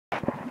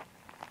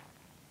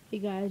Hey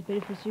guys,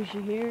 Betty for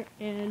Sushi here,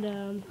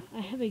 and I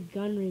have a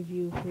gun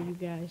review for you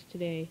guys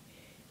today.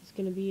 It's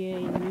going to be a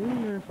new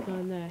Nerf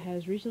gun that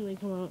has recently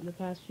come out in the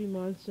past few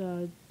months,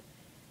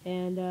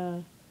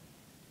 and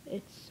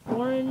it's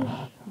orange,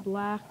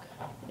 black,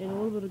 and a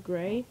little bit of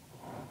gray,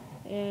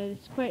 and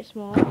it's quite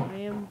small. I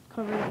am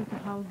covering it with the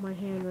palm of my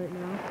hand right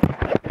now.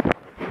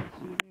 You can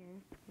see there,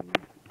 I'm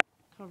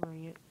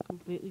covering it,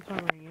 completely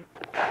covering it.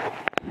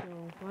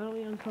 So why don't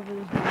we uncover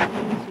this gun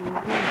and see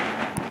what it is.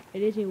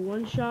 It is a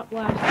one-shot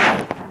blaster,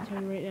 I'm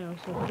telling you right now,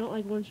 so if you don't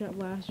like one-shot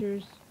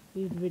blasters,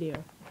 leave the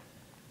video.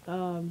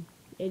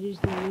 It is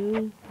the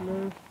new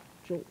Nerf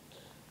Jolt.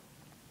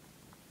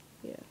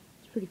 Yeah,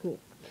 it's pretty cool.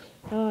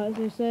 As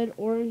I said,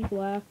 orange,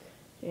 black,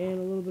 and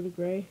a little bit of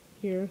gray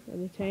here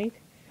on the tank.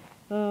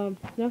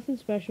 Nothing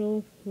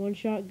special,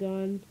 one-shot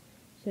gun,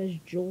 says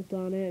Jolt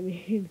on it. I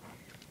mean,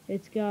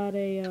 it's got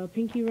a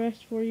pinky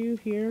rest for you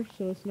here,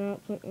 so it's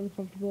not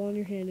uncomfortable on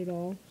your hand at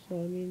all. So,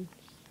 I mean,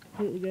 it's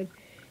completely good.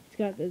 It's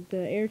got the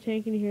air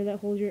tank in here that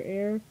holds your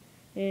air,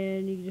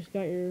 and you just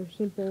got your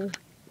simple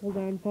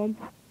pull-down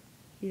pump.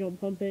 You don't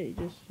pump it, you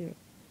just,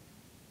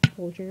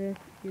 pull the trigger,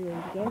 you're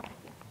ready to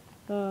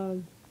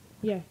go.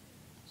 Yeah,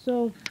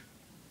 so,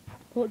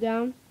 pull it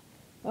down.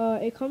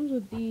 It comes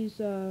with these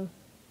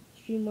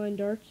streamlined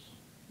darts,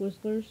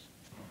 whistlers,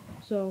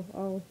 so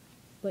I'll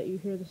let you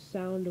hear the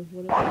sound of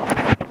what it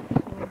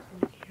sounds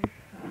like here.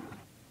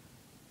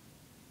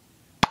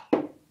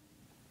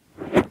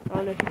 I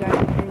don't know if you guys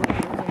can hear that.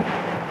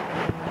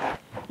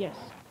 Yes.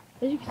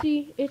 As you can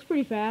see, it's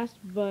pretty fast,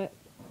 but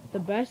the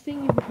best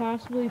thing you could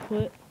possibly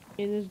put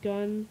in this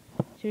gun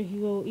to make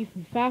you go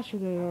even faster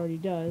than it already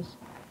does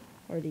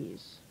are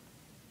these.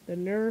 The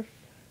Nerf.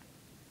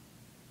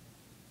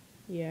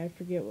 Yeah, I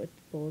forget what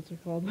the bullets are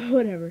called, but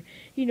whatever.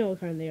 You know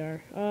what kind they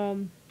are.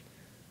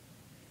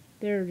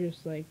 They're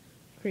just like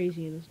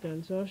crazy in this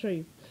gun, so I'll show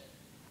you.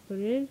 Put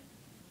it in.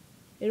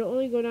 It'll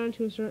only go down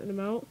to a certain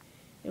amount,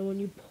 and when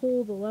you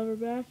pull the lever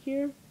back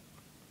here,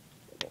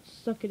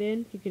 suck it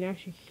in. You can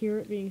actually hear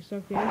it being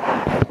sucked in.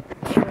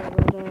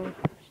 Let's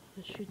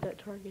shoot that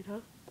target,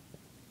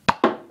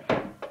 huh?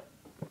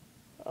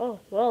 Oh,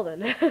 well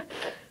then.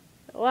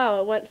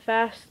 Wow, it went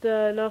fast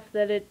enough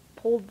that it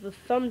pulled the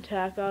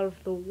thumbtack out of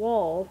the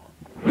wall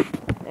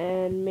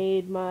and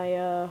made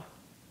my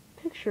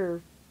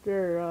picture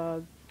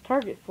or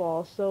target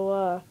fall.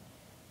 So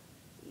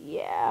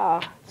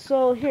yeah.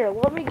 So here,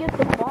 let me get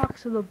the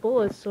box and the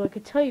bullets so I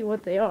can tell you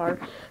what they are,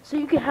 so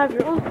you can have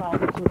your own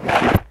problems with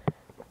that.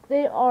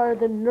 They are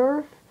the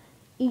Nerf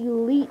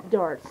Elite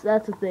darts.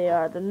 That's what they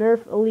are, the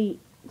Nerf Elite.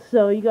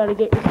 So you gotta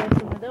get yourself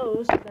some of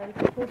those so that you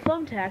can pull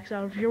thumbtacks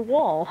out of your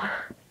wall.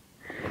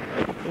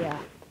 Yeah,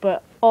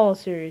 but all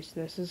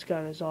seriousness, this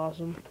gun is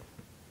awesome.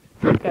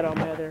 Got all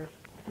my other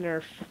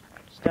Nerf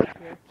stuff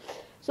here.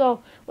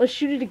 So, let's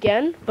shoot it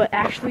again, but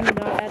actually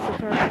not at the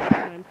target this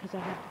time, because I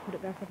have to put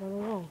it back up on the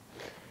wall.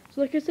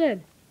 So like I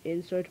said,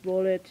 insert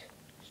bullet.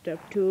 Step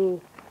 2,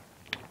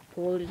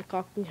 pull the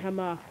cocking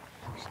hammer.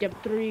 Step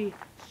 3,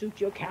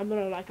 shoot your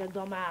camera like a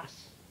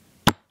dumbass.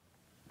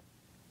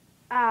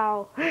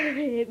 Ow, it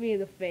hit me in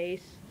the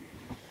face.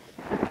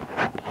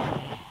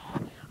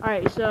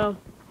 Alright, so,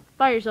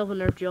 buy yourself a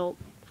Nerf Jolt.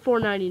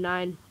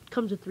 $4.99,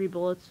 comes with 3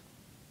 bullets.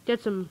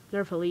 Get some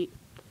Nerf Elite.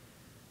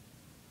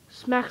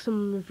 Smack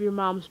some of your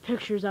mom's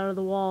pictures out of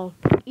the wall.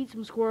 Eat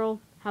some squirrel.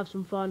 Have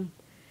some fun.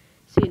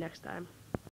 See you next time.